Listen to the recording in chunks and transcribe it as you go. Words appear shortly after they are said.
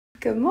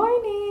Good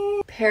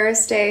morning.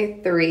 Paris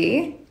day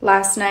 3.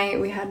 Last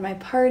night we had my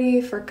party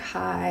for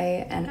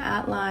Kai and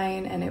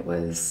Atline and it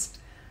was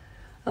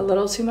a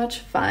little too much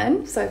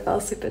fun. So I fell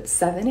asleep at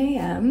 7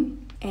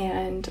 a.m.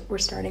 and we're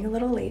starting a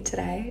little late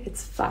today.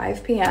 It's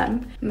 5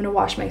 p.m. I'm gonna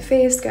wash my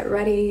face, get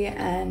ready,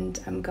 and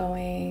I'm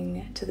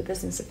going to the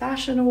Business of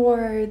Fashion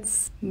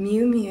Awards.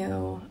 Miu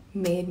Miu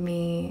made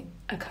me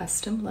a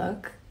custom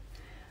look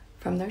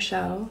from their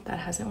show that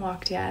hasn't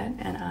walked yet,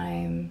 and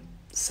I'm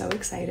so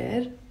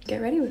excited. Get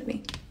ready with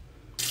me.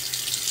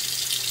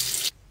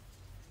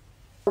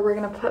 We're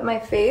gonna put my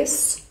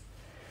face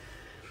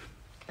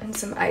in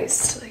some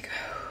ice to like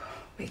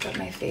wake up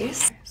my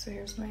face. So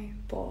here's my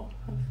bowl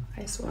of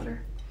ice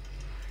water.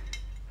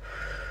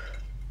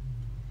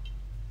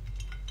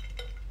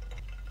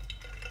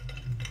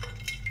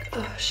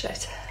 Oh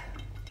shit,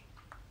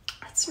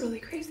 that's really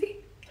crazy.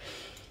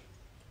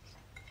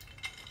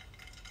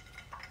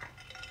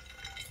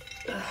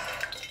 Ugh.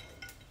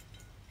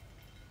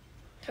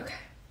 Okay.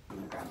 I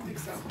think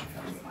so.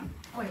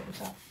 Oh wait,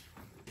 what's up?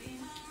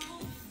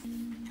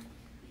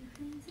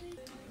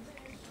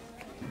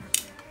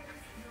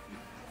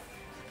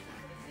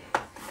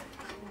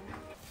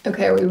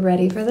 Okay, are we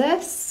ready for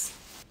this?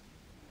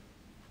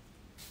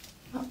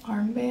 The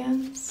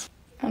armbands.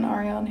 And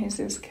Ariel and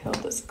Jesus killed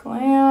this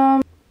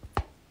glam.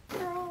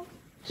 Girl,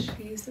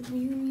 she's a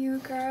Miu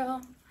Miu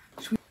girl.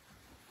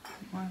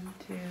 1,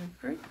 2,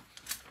 3.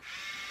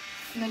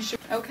 And then she,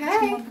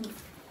 okay.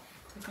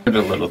 Put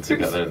a little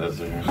together, those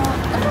are.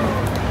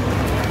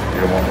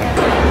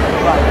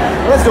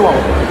 Let's do one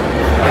more.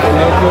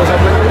 No close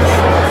up like this.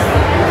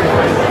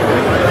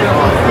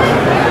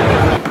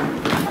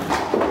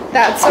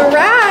 That's a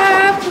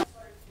wrap.